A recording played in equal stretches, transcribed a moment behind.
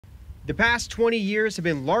The past 20 years have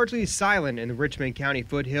been largely silent in the Richmond County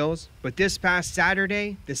foothills, but this past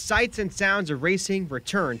Saturday, the sights and sounds of racing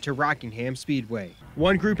returned to Rockingham Speedway.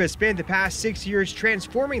 One group has spent the past 6 years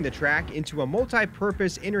transforming the track into a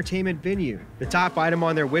multi-purpose entertainment venue. The top item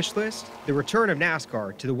on their wish list, the return of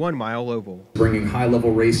NASCAR to the 1 mile oval. Bringing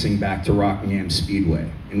high-level racing back to Rockingham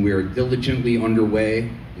Speedway, and we are diligently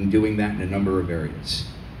underway in doing that in a number of areas.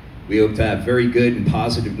 We hope to have very good and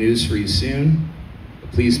positive news for you soon.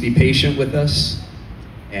 Please be patient with us,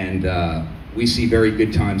 and we see very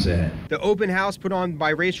good times ahead. The open house put on by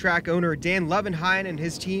racetrack owner Dan Levenheim and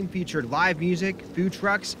his team featured live music, food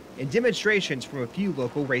trucks, and demonstrations from a few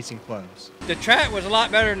local racing clubs. The track was a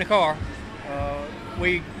lot better than the car.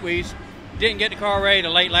 We didn't get the car ready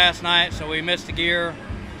till late last night, so we missed the gear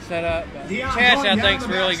setup. The chassis I think is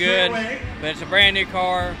really good, but it's a brand new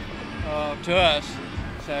car to us.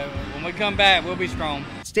 So when we come back, we'll be strong.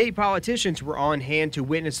 State politicians were on hand to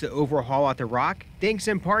witness the overhaul at the Rock, thanks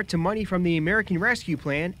in part to money from the American Rescue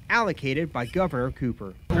Plan allocated by Governor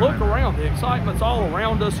Cooper. Look around, the excitement's all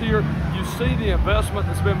around us here. You see the investment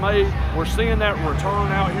that's been made. We're seeing that return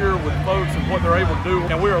out here with folks and what they're able to do,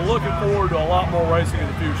 and we are looking forward to a lot more racing in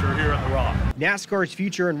the future here at the Rock. NASCAR's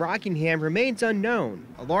future in Rockingham remains unknown.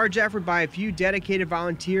 A large effort by a few dedicated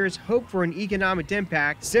volunteers hope for an economic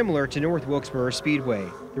impact similar to North Wilkesboro Speedway.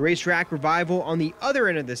 The racetrack revival on the other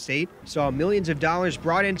end of the state saw millions of dollars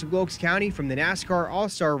brought into Wilkes County from the NASCAR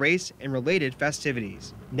All-Star Race and related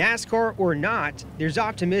festivities. NASCAR or not, there's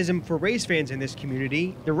optimism for race fans in this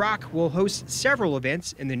community. The Rock will host several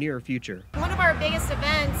events in the near future. One of our biggest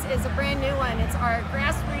events is a brand new one. It's our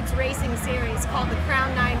grassroots racing series called the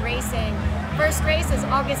Crown 9 Racing. First race is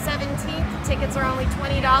August 17th. Tickets are only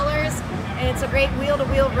 $20, and it's a great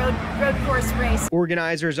wheel-to-wheel road course race.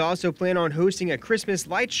 Organizers also plan on hosting a Christmas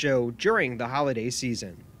light show during the holiday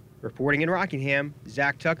season. Reporting in Rockingham,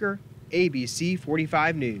 Zach Tucker, ABC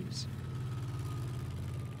 45 News.